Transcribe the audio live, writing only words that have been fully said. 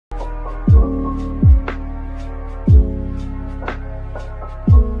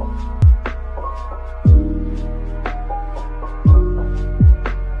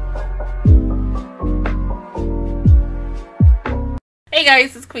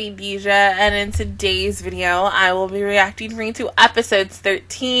guys, it's Queendija, and in today's video, I will be reacting to episodes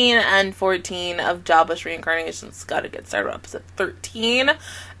 13 and 14 of Jobless Reincarnations. Gotta get started with episode 13,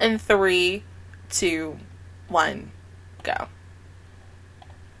 and 3, 2, 1, go.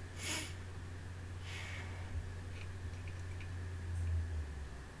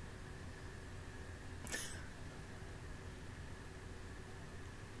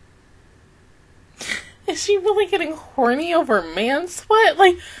 Is she really getting horny over man sweat?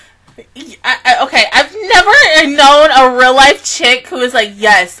 Like, okay, I've never known a real life chick who is like,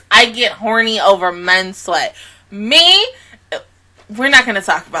 yes, I get horny over men sweat. Me? We're not gonna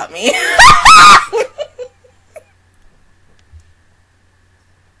talk about me.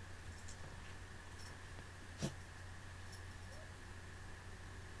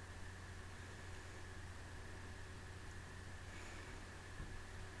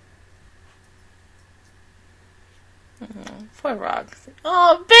 Poor Roxy.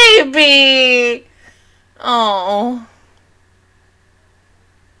 Oh, baby! Oh.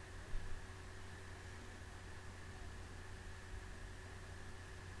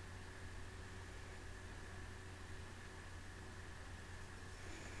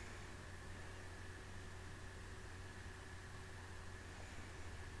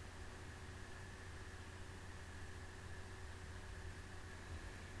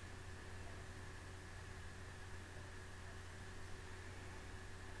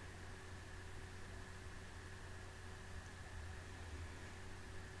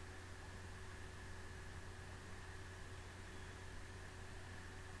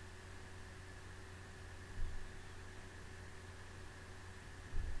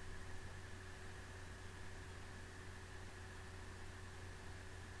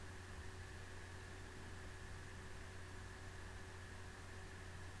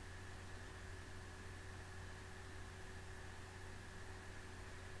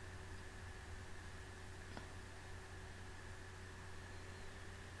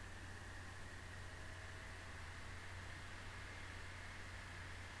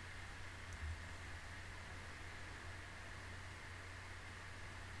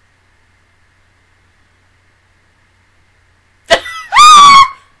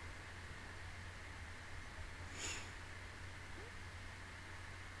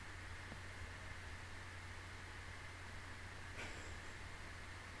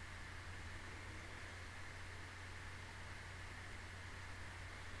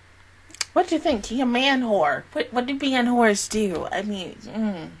 What do you think? He a man whore. What do man whores do? I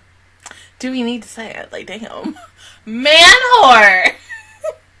mean, do we need to say it? Like, damn. Man whore!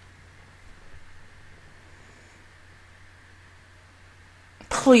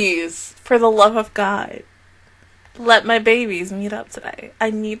 Please, for the love of God, let my babies meet up today. I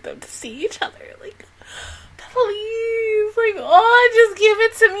need them to see each other. Like, please. Like, oh, just give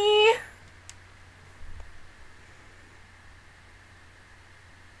it to me.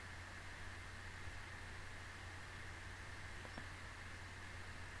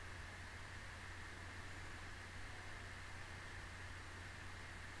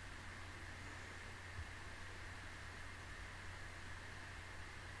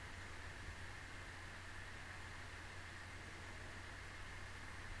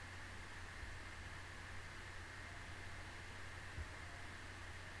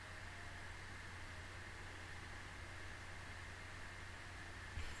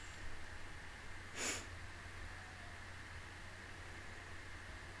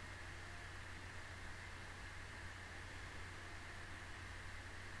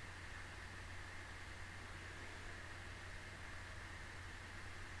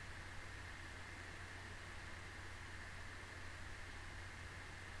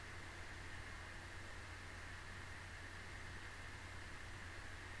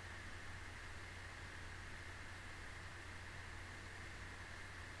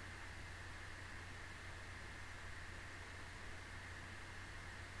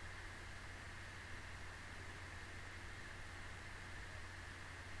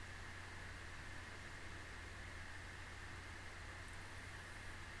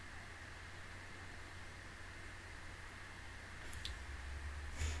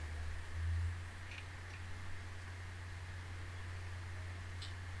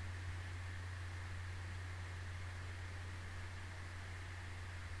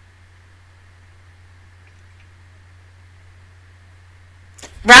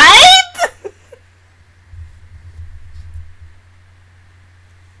 Right?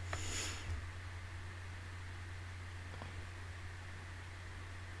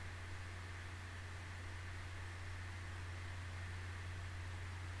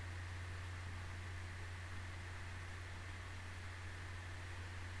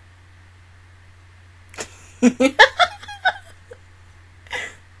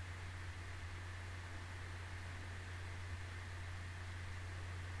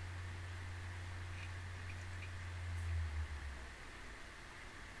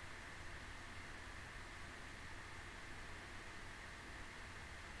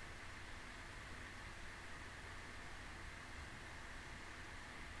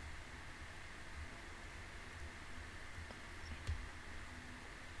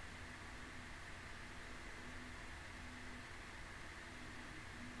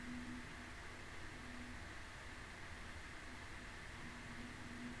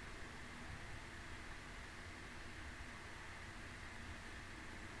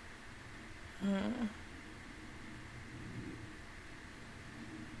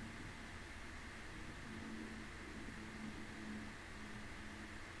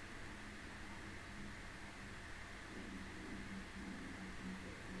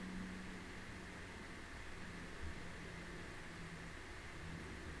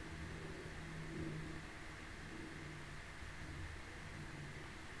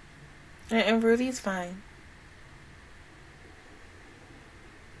 And Rudy's fine.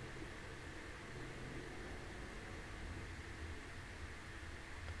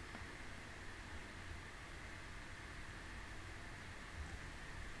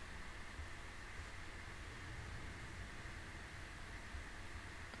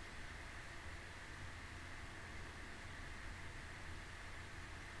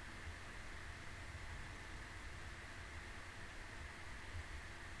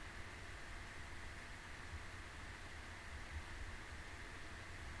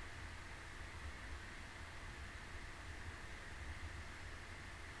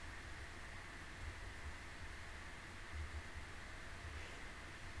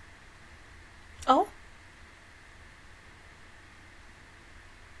 Oh.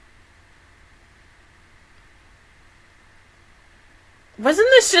 Wasn't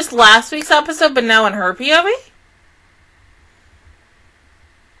this just last week's episode, but now in her POV?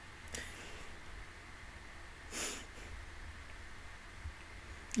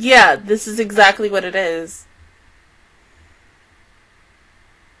 Yeah, this is exactly what it is.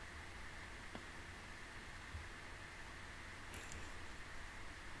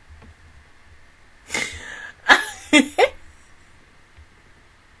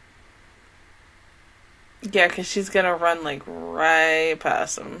 Yeah, because she's gonna run, like, right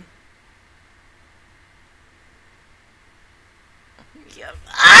past him. Yep.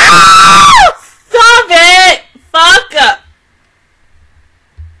 Ah! Stop it! Fuck up!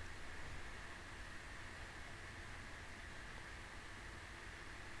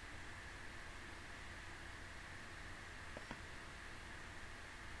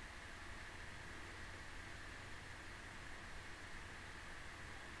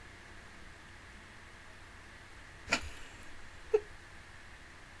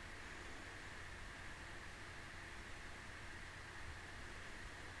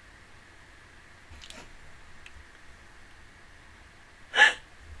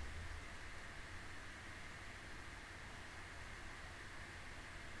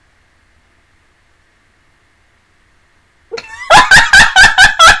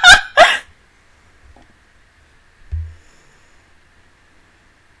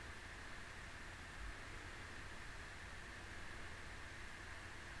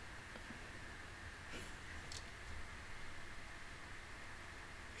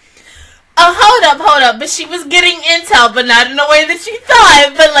 Oh, hold up. But she was getting intel, but not in the way that she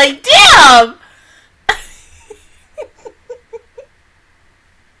thought. But, like, damn!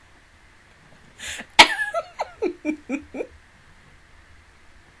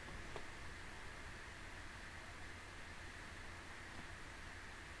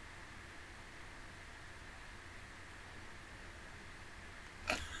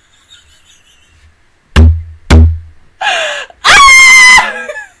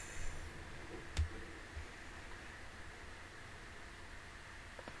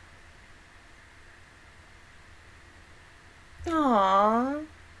 Aww.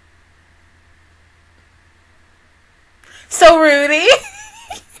 So Rudy.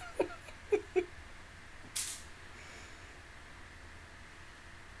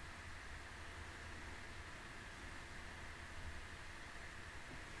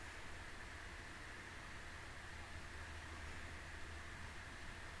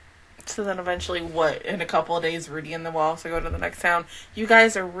 So then eventually, what, in a couple of days, Rudy and them will also go to the next town? You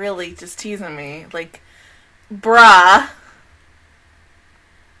guys are really just teasing me. Like, bruh.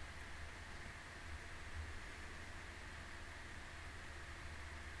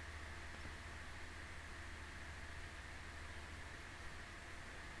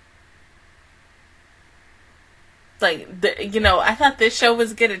 Like, I thought this show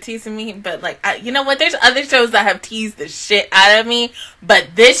was good at teasing me, but like, you know what? There's other shows that have teased the shit out of me, but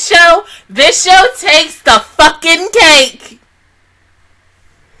this show takes the fucking cake.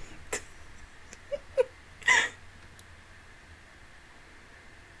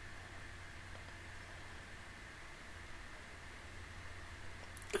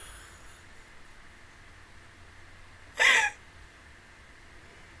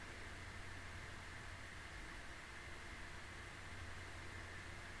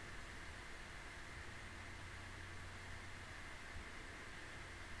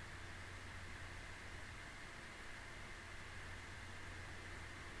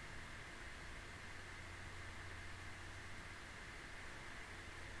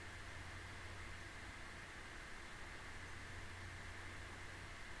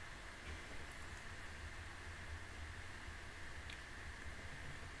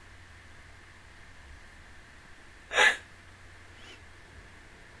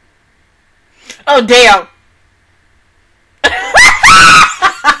 Oh, damn.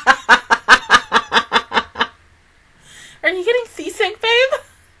 Are you getting seasick, babe?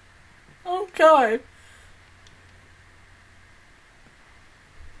 Oh, God.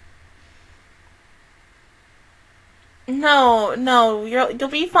 No, you'll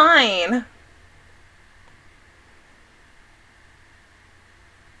be fine.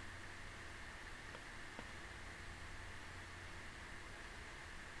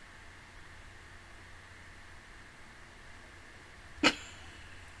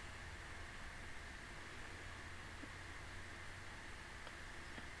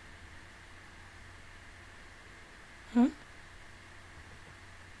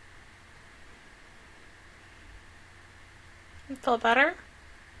 You feel better?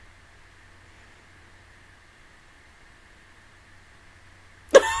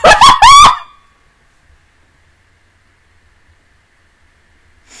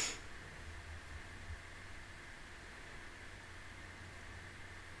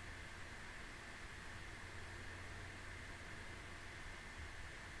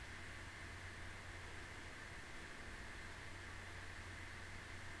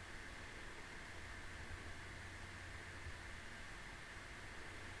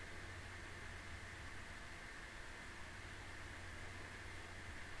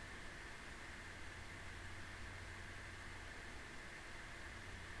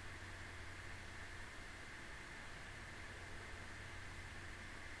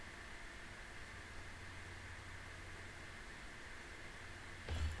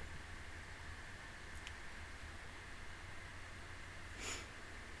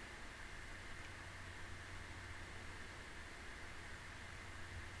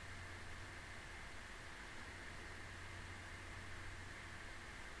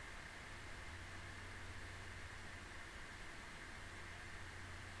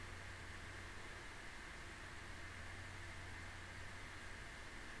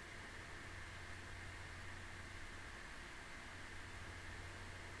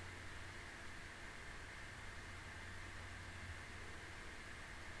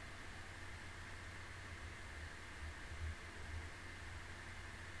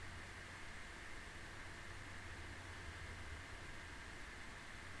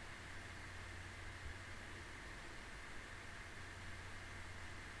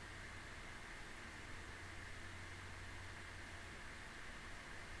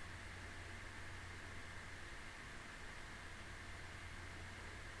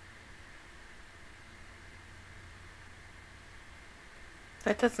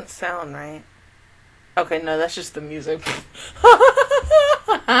 That doesn't sound right. Okay, no, that's just the music.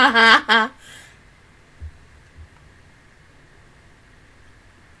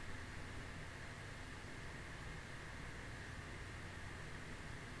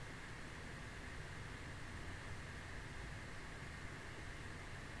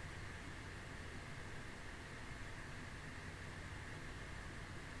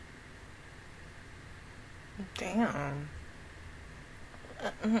 Damn.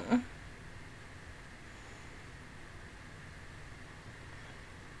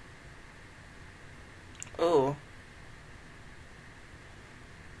 Oh.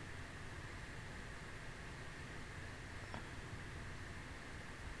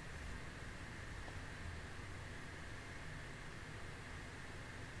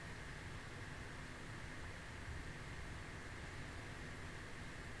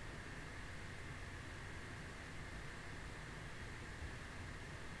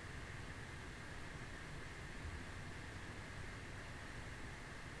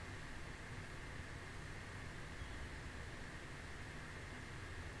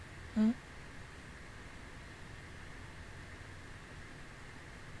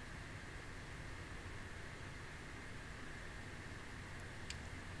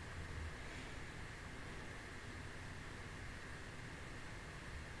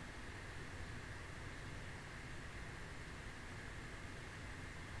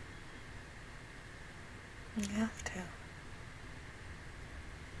 You have to.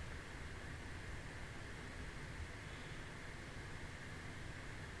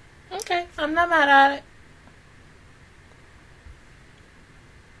 Okay, I'm not mad at it.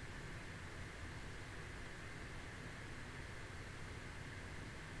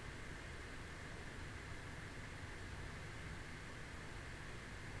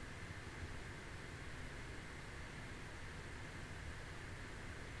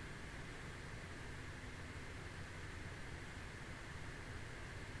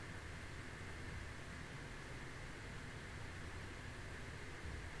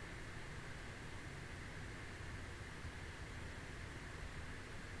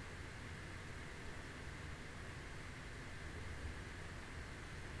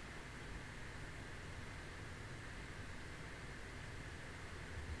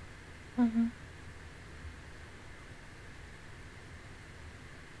 Mm-hmm.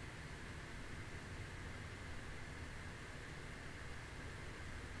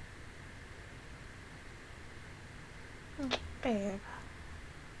 Babe.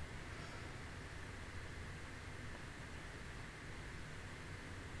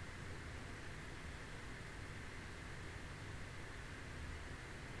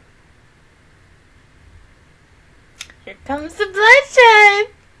 Here comes the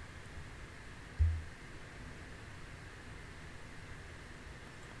bloodshed.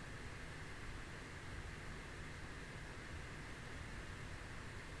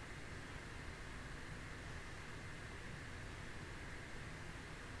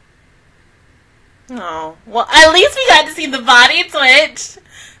 Oh, well, at least we got to see the body twitch.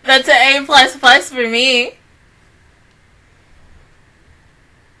 That's an A++ for me.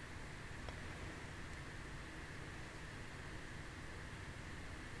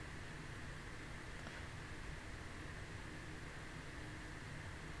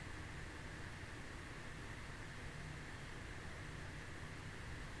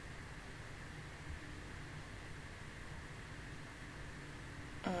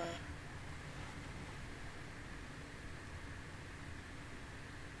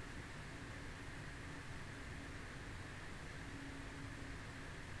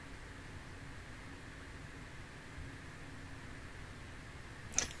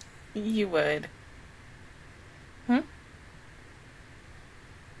 You would. Hmm?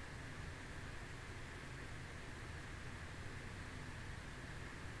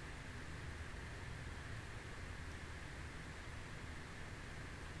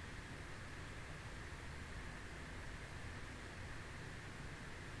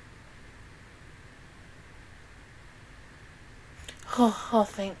 Oh,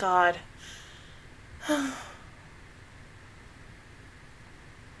 thank God.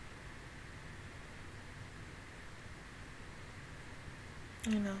 I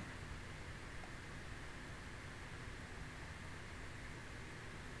know.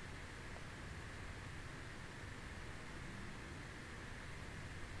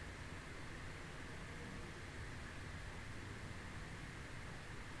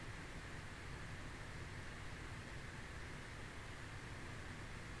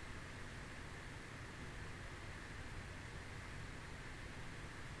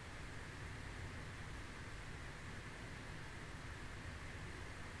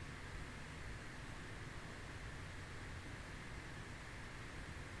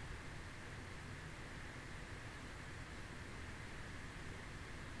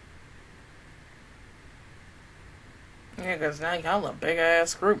 Yeah, because now y'all a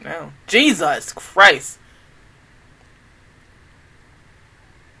big-ass group now. Jesus Christ.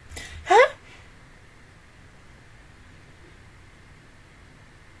 Huh?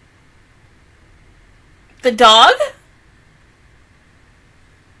 The dog?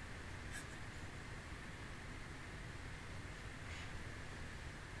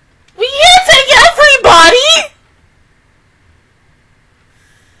 We can't take everybody!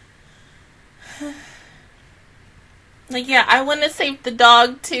 Like, yeah, I want to save the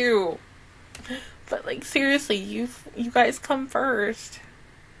dog too. But, like, seriously, you guys come first.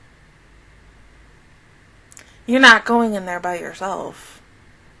 You're not going in there by yourself.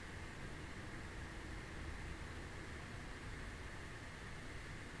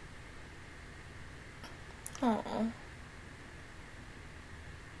 Oh.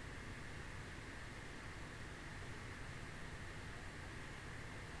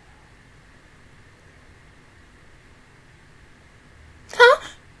 Huh?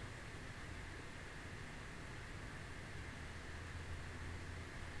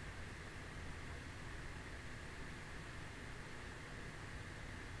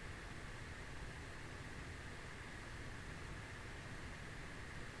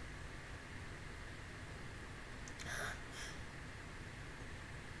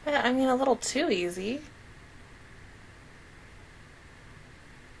 I mean, a little too easy.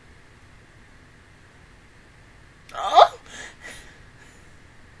 Oh!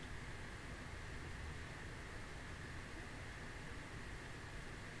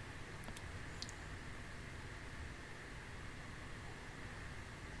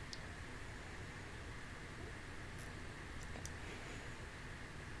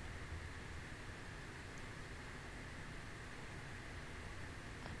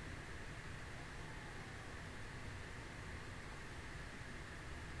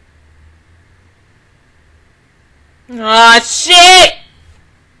 Ah, shit!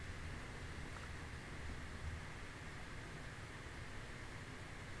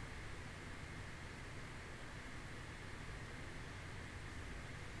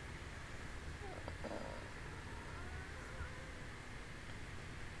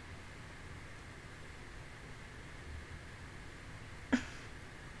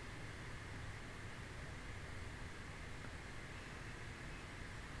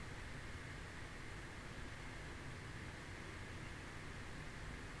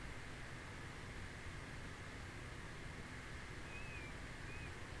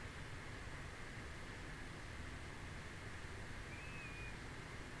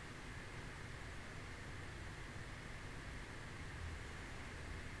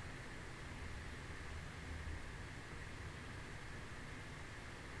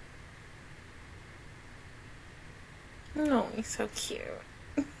 Oh, he's so cute.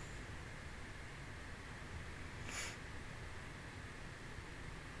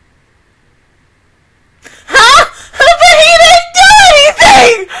 Huh? But he didn't do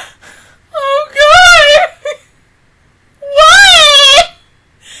anything! Oh, God! What?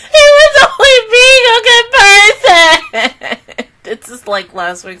 He was only being a good person! It's just like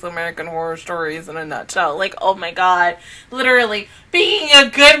last week's American Horror Stories in a nutshell. Like, oh my God. Literally, being a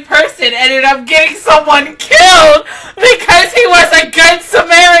good person ended up getting someone killed because he was a good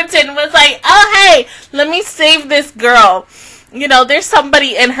Samaritan. Was like, oh hey, let me save this girl. You know, there's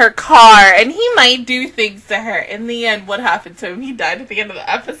somebody in her car and he might do things to her. In the end, what happened to him? He died at the end of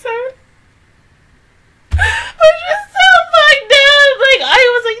the episode. Which was so fucked up. Like, I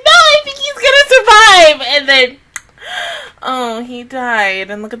was like, no, I think he's gonna survive. And then, oh, he died.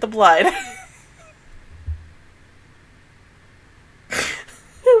 And look at the blood.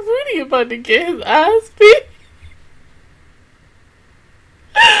 Rudy about to get his ass beat.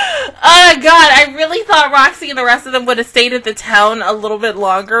 Oh God, I really thought Roxy and the rest of them would have stayed at the town a little bit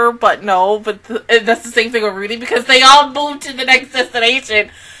longer, but no, but that's the same thing with Rudy because they all moved to the next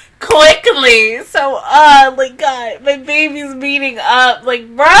destination quickly. So, like, God, my baby's beating up. Like,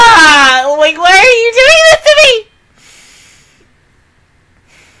 bruh, like, why are you doing this to me?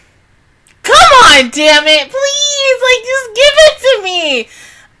 Come on, damn it, please, like, just give it to me.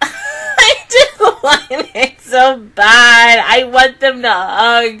 I just want it so bad. I want them to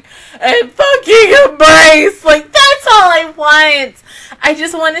hug and fucking embrace. Like, that's all I want. I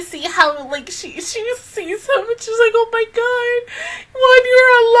just want to see how, like, she sees him and she's like, oh my God, when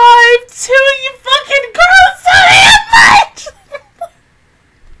you're alive too, you fucking grow so damn much.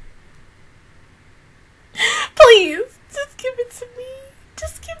 Please, just give it to me.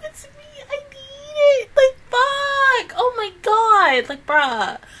 Just give it to me. I need it. Like, fuck. Oh my God. Like,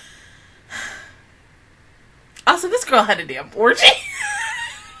 bruh. Also, this girl had a damn orgy.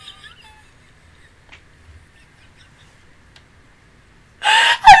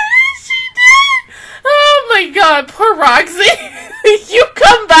 I mean, she did. Oh my God, poor Roxy. You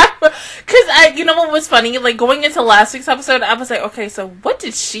come back. Because, you know what was funny? Like, going into last week's episode, I was like, okay, so what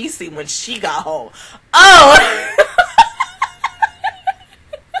did she see when she got home? Oh.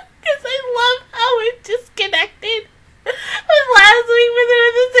 Because I love how it disconnected. Last week was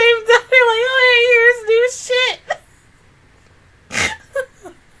at the same time. Like, oh, hey, here's new shit.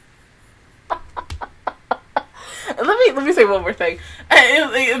 Let me say one more thing.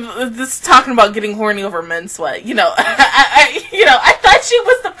 This talking about getting horny over men's sweat. You know, I thought she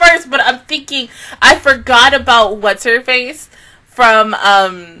was the first, but I'm thinking I forgot about what's her face from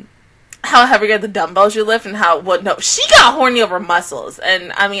how heavy are the dumbbells you lift and she got horny over muscles,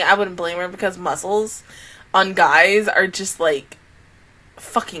 and I mean I wouldn't blame her because muscles on guys are just like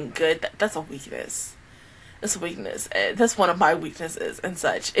fucking good. That's a weakness. It's a weakness. That's one of my weaknesses and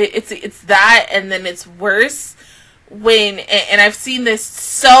such. It's that, and then it's worse when, and I've seen this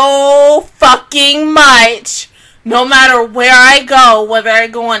so fucking much, no matter where I go, whether I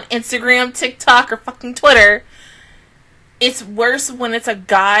go on Instagram, TikTok, or fucking Twitter, it's worse when it's a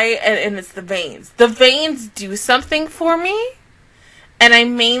guy and it's the veins. The veins do something for me. And I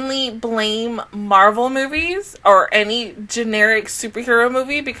mainly blame Marvel movies or any generic superhero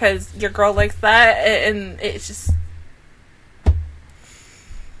movie because your girl likes that, and it's just...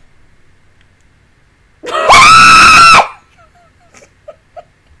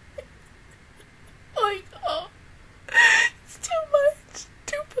 Like, oh, it's too much.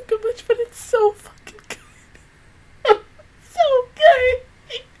 Too fucking much, but it's so fucking good. So good.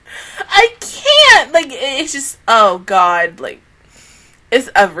 I can't. Like, it's just, oh god, like, it's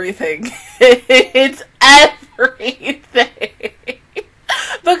everything. It's everything.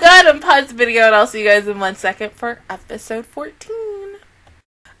 But go ahead and pause the video and I'll see you guys in 1 second for episode 14.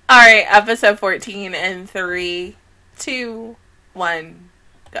 Alright, episode 14 in 3, 2, 1,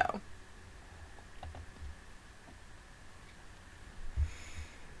 go.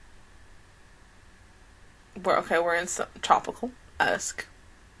 We're in some tropical-esque.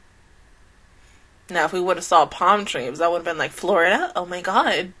 Now, if we would have saw palm trees, that would have been like Florida. Oh my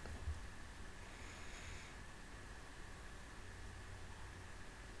god.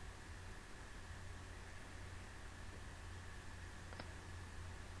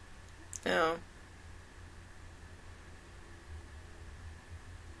 Yeah.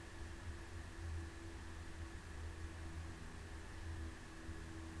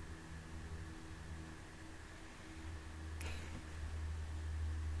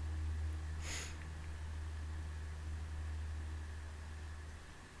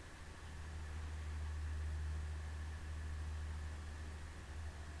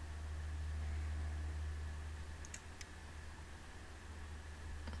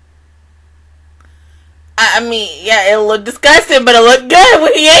 I mean, yeah, it looked disgusting, but it looked good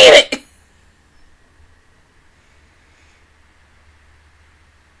when he ate it.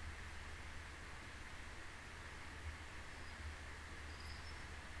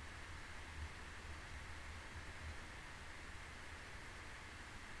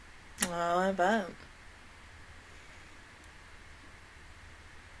 Well, I bet.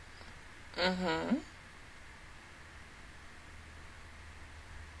 Mm-hmm.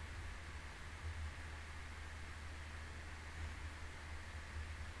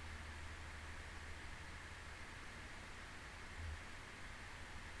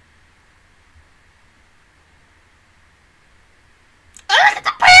 Oh, look at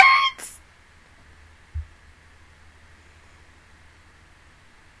the birds!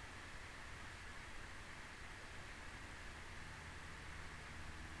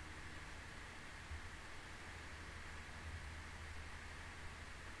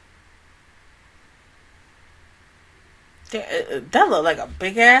 That looked like a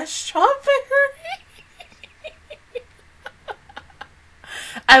big ass strawberry.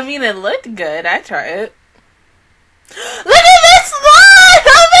 I mean, it looked good. I tried it. Look at this one!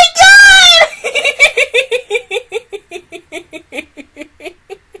 Oh my god!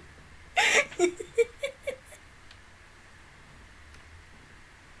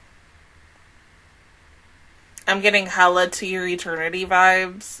 I'm getting hella To Your Eternity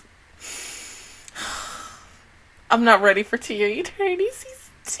vibes. I'm not ready for To Your Eternity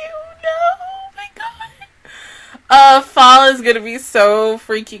season 2. No, oh my god. Fall is gonna be so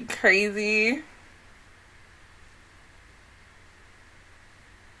freaking crazy.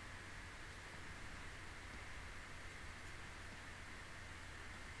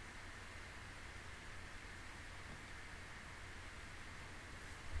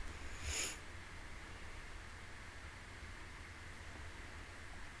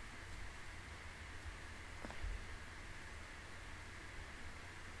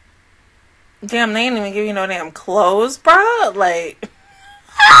 Damn, they ain't even give you no damn clothes, bro. Like,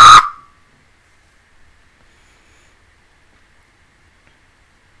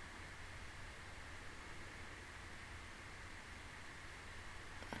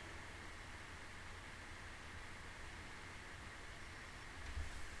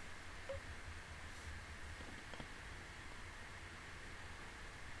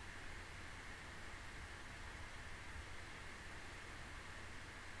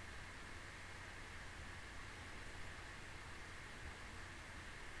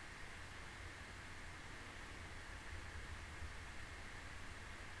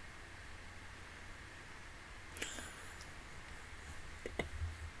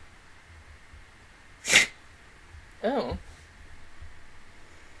 oh.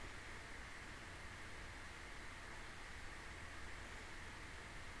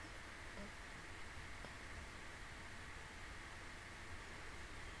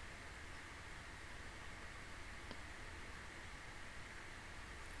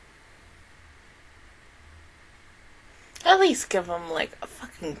 That least give him, like, a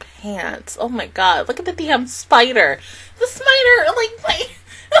fucking pants. Oh my god, look at the damn spider. The spider, like,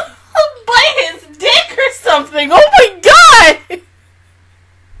 by his dick or something. Oh my god!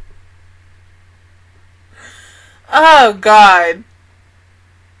 Oh god.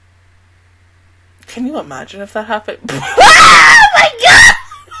 Can you imagine if that happened? Oh my god!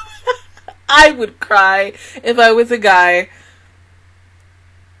 I would cry if I was a guy.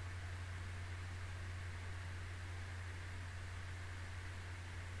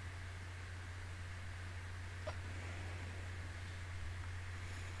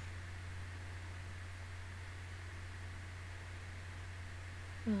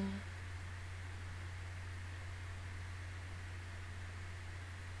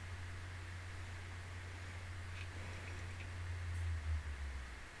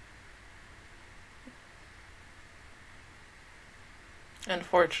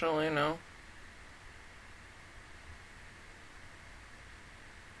 Unfortunately, no.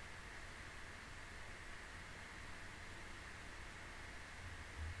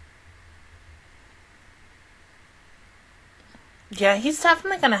 Yeah, he's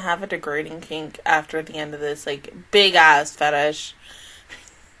definitely gonna have a degrading kink after the end of this, like, big ass fetish.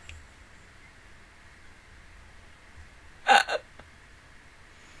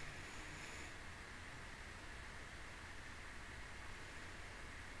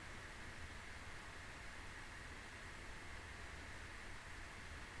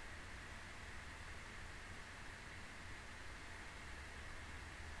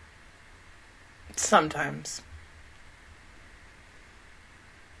 Sometimes.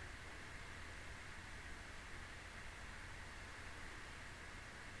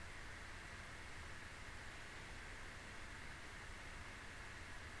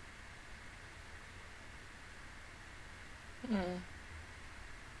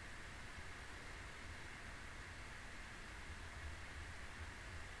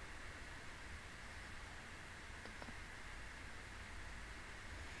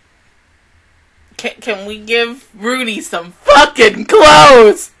 Can we give Rudy some fucking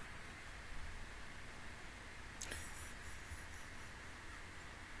clothes?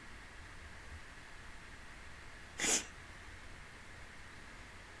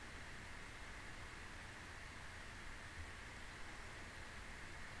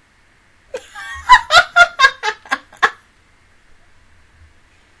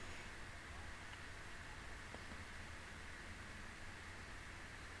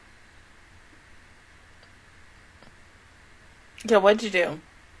 Yeah, what'd you do?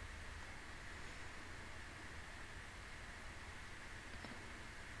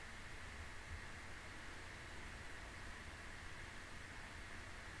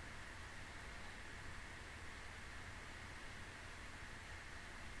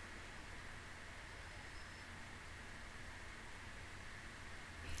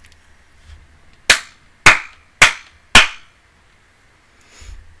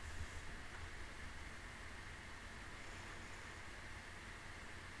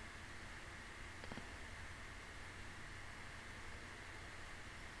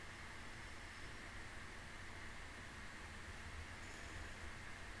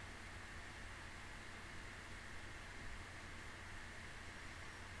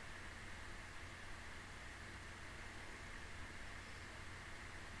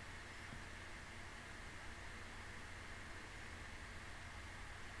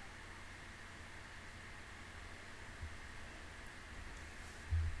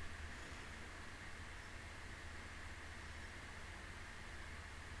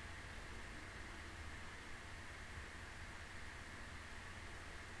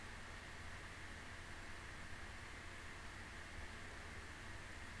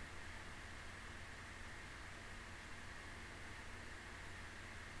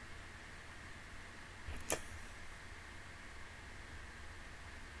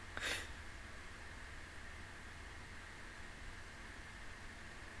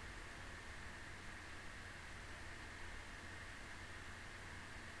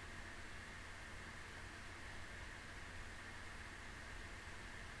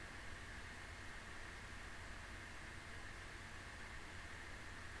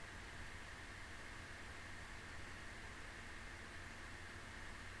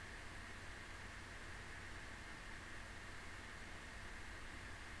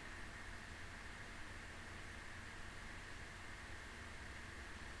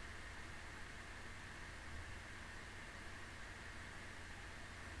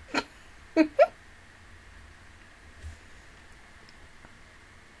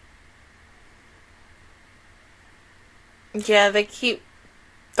 Yeah, they keep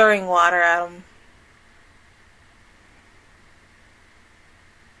throwing water at him.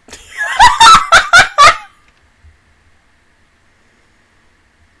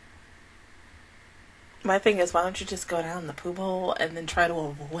 my thing is, why don't you just go down the poop hole and then try to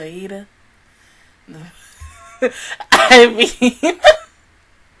avoid the... I mean...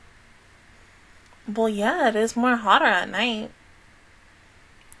 Well, yeah, it is more hotter at night.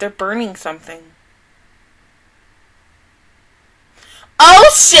 They're burning something. Oh,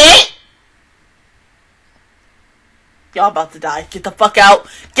 shit! Y'all about to die. Get the fuck out.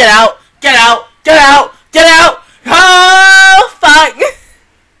 Get out. Get out. Get out. Get out. Oh, fuck.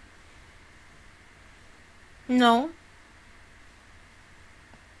 No.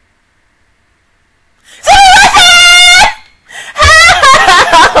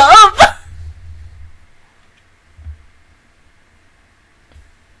 Help!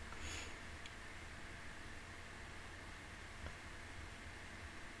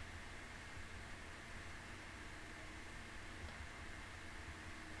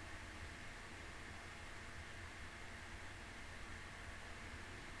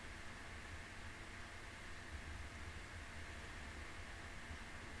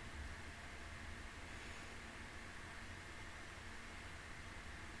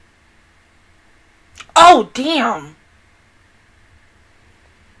 Oh, damn.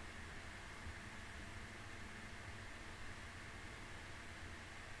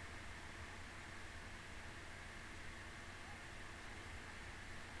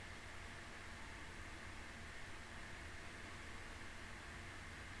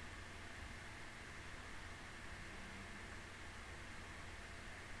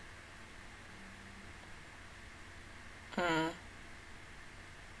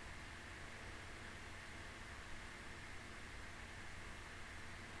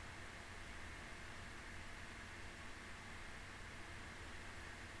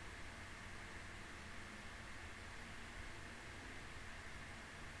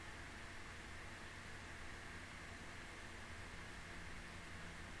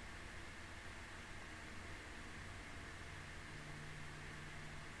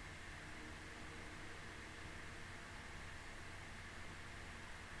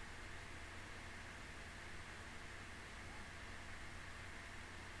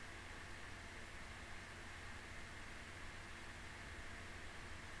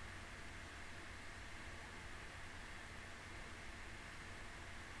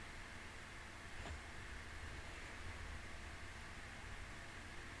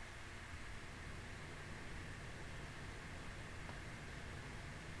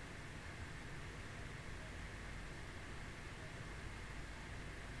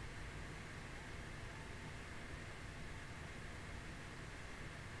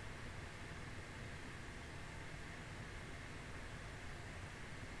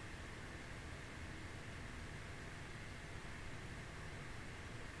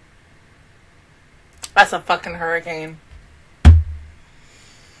 That's a fucking hurricane.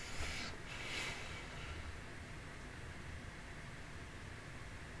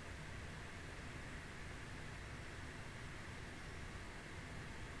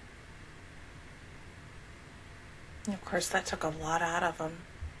 And of course, that took a lot out of him.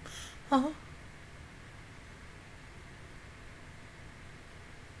 Oh.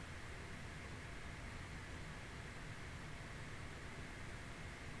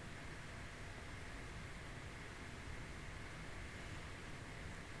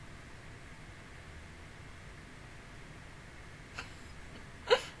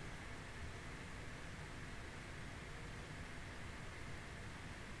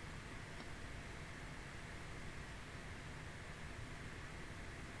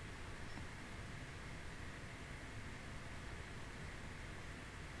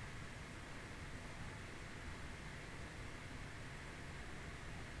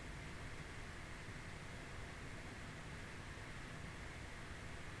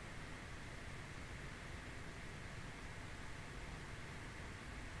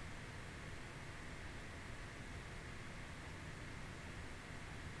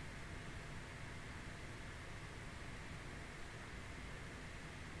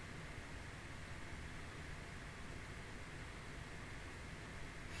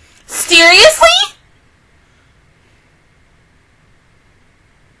 Seriously?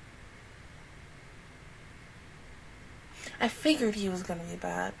 I figured he was gonna be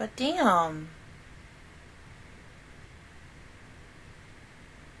bad, but damn.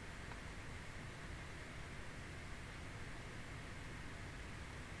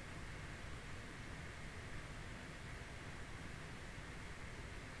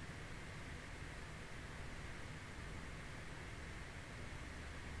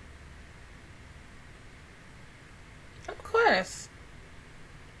 Of course.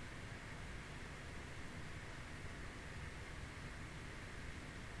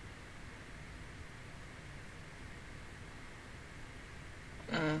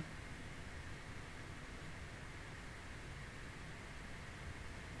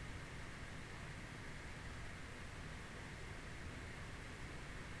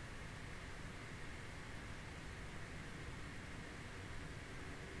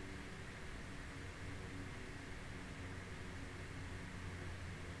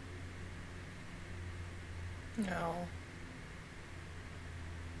 No.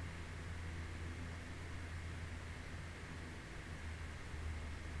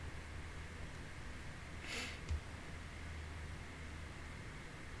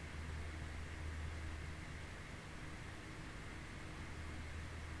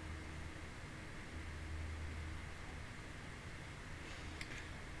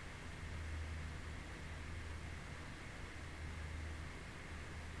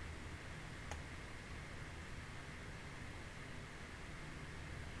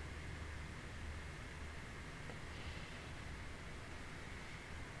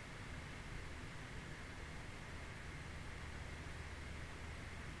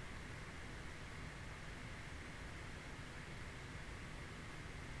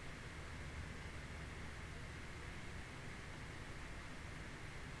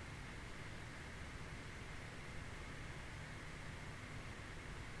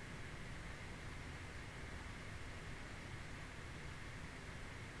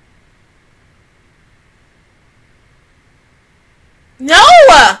 No!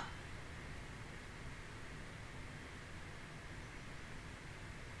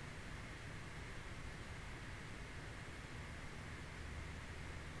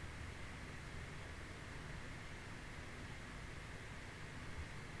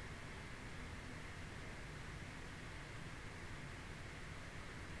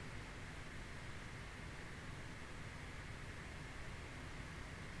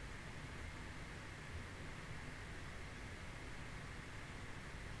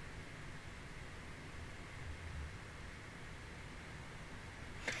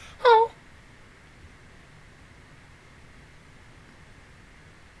 Oh.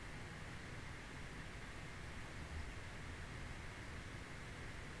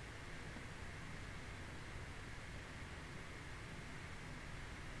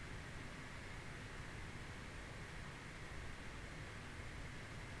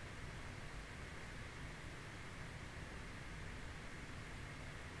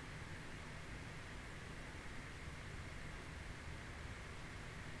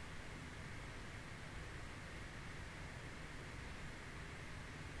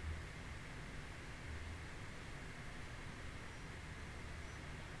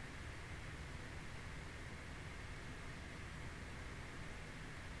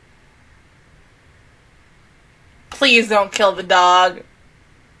 Please don't kill the dog.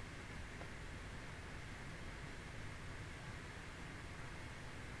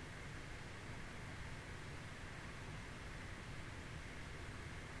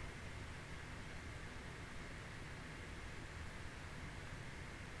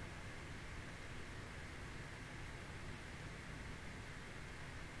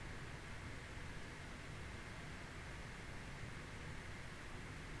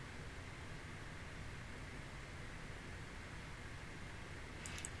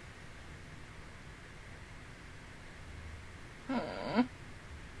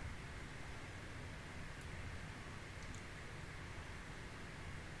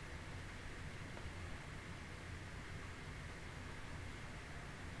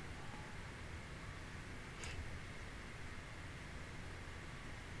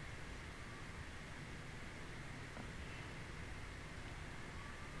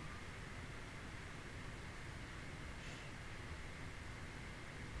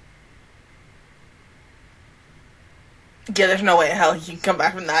 Yeah, there's no way in hell he can come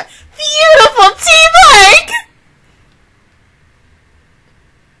back from that. Beautiful teamwork!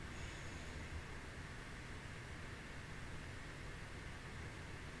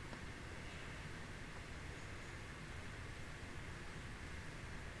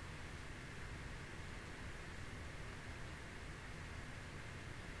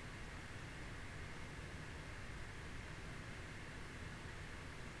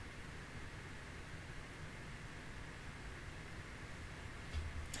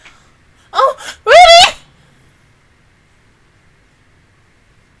 Oh, really?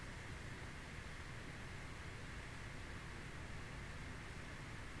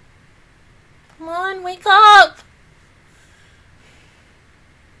 Come on, wake up.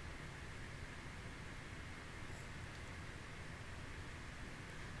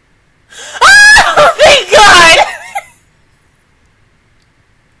 Oh, thank God.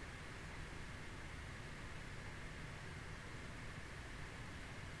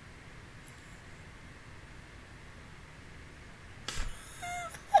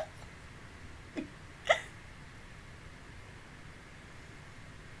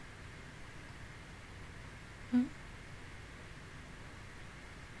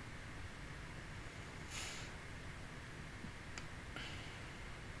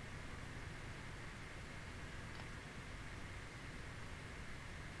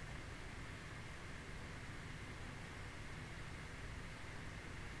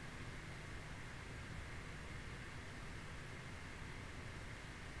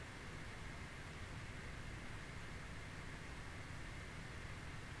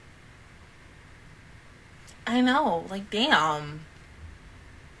 I know, like, damn.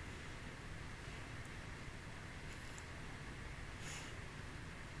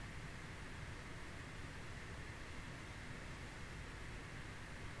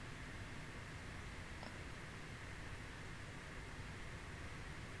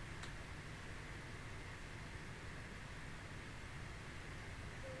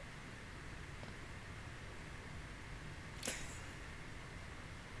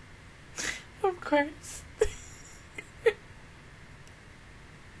 Of course.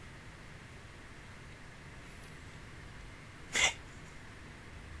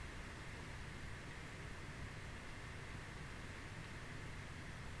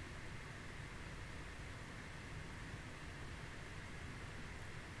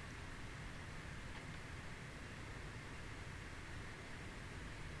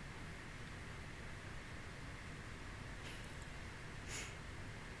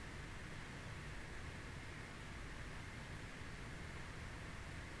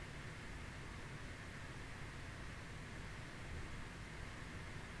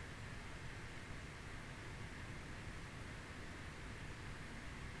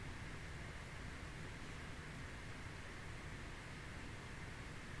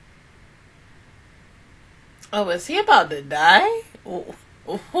 Oh, is he about to die? Ooh.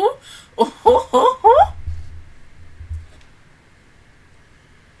 Ooh. Ooh. Ooh.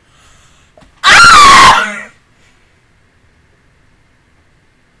 Ah!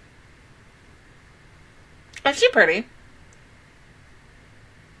 Is she pretty?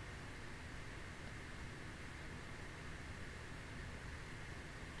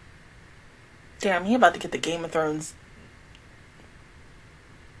 Damn, he about to get the Game of Thrones.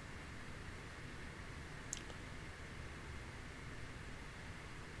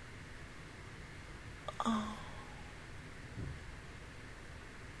 Oh.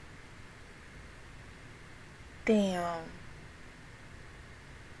 Damn.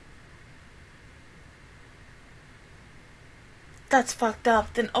 That's fucked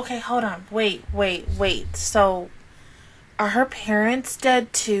up. Then, okay, hold on. Wait. So, are her parents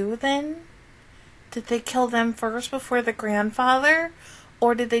dead too, then? Did they kill them first before the grandfather?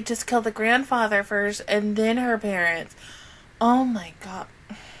 Or did they just kill the grandfather first and then her parents? Oh my god.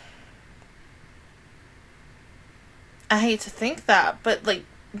 I hate to think that, but, like,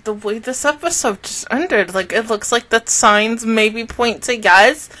 the way this episode just ended, like, it looks like the signs maybe point to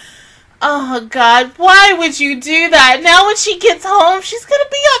yes. Oh, God, why would you do that? Now when she gets home, she's gonna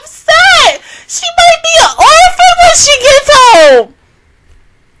be upset. She might be an orphan when she gets home.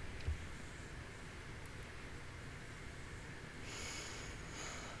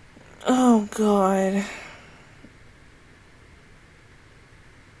 Oh, God.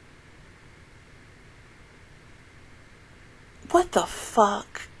 What the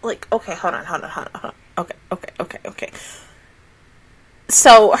fuck? Like, okay, hold on. Okay.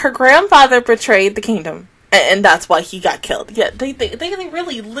 So, her grandfather betrayed the kingdom, and that's why he got killed. Yeah, they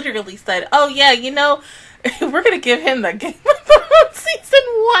really literally said, oh yeah, you know, we're gonna give him the Game of Thrones season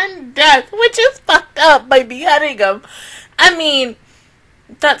 1 death, which is fucked up by beheading him. I mean,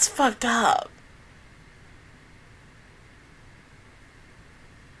 that's fucked up.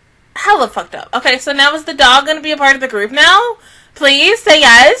 Hella fucked up. Okay, so now is the dog gonna be a part of the group now? Please say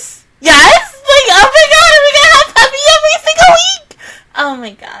yes. Yes? Like, oh my god, we're gonna have puppy every single week. Oh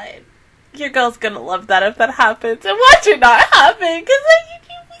my god. Your girl's gonna love that if that happens. And watch it not happen, because like,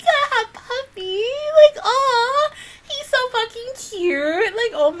 we gotta have puppy. Like, aw, he's so fucking cute.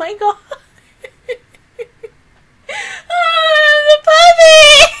 Like, oh my god. Oh, the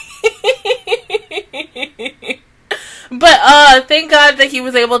puppy. But thank God that he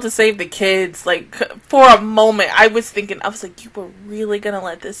was able to save the kids. Like, for a moment, I was like, you were really gonna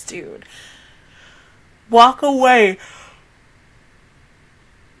let this dude walk away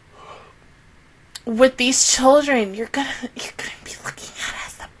with these children? You're gonna be looking at it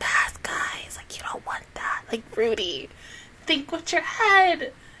as the bad guys. Like, you don't want that. Like, Rudy, think with your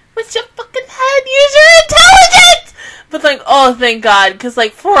head. With your fucking head. Use your intelligence. But, like, oh, thank God. Because,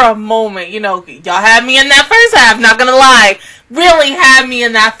 like, for a moment, you know, y'all had me in that first half. Not gonna lie. Really had me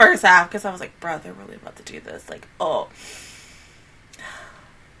in that first half. Because I was like, bro, they're really about to do this. Like, oh.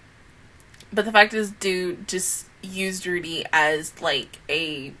 But the fact is, dude just used Rudy as, like,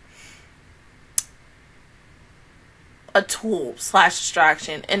 a tool /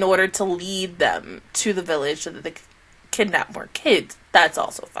 distraction in order to lead them to the village so that they could kidnap more kids. That's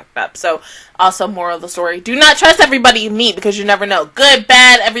also fucked up. So, also, moral of the story, do not trust everybody you meet, because you never know. Good,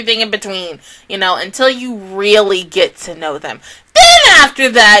 bad, everything in between. You know, until you really get to know them. Then after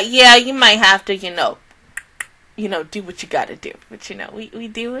that, yeah, you might have to, you know, you know, do what you gotta do. But, you know, we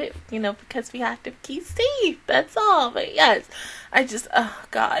do it, you know, because we have to keep safe. That's all. But, yes, I just, oh,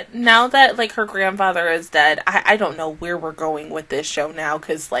 God. Now that, like, her grandfather is dead, I don't know where we're going with this show now.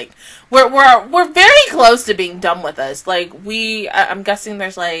 Because, like, we're very close to being done with this. Like, I'm guessing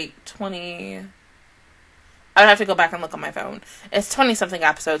there's, like, 20... I would have to go back and look on my phone. It's 20-something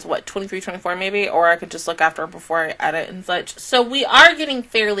episodes. What, 23, 24 maybe? Or I could just look after before I edit and such. So we are getting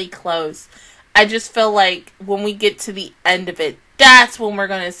fairly close. I just feel like when we get to the end of it, that's when we're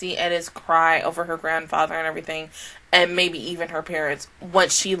going to see Edda's cry over her grandfather and everything. And maybe even her parents.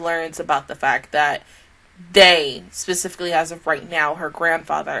 Once she learns about the fact that they, specifically as of right now, her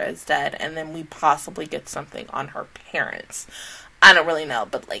grandfather is dead. And then we possibly get something on her parents. I don't really know.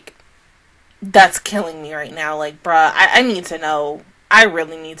 But, like, that's killing me right now. Like, bruh, I need to know. I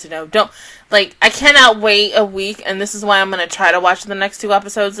really need to know. I cannot wait a week, and this is why I'm going to try to watch the next 2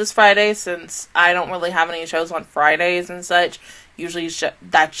 episodes this Friday, since I don't really have any shows on Fridays and such. Usually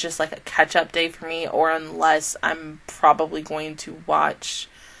that's just like a catch-up day for me, or unless I'm probably going to watch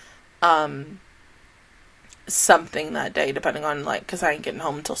something that day, depending on, like, because I ain't getting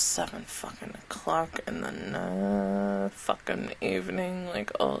home until 7 fucking o'clock in the fucking evening.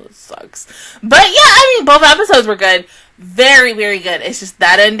 Like, oh, it sucks. But yeah, I mean, both episodes were good. Very, very good. It's just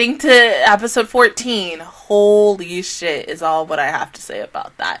that ending to episode 14. Holy shit is all what I have to say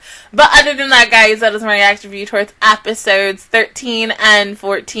about that. But other than that, guys, that is my reaction review towards episodes 13 and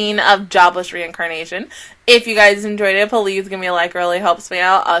 14 of Jobless Reincarnation. If you guys enjoyed it, please give me a like. It really helps me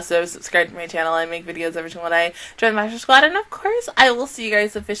out. Also, subscribe to my channel. I make videos every single day. Join the Master Squad. And, of course, I will see you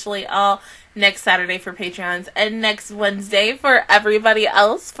guys officially all next Saturday for Patreons and next Wednesday for everybody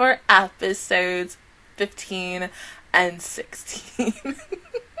else for episodes 15 and 16.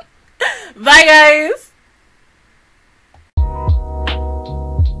 Bye, guys!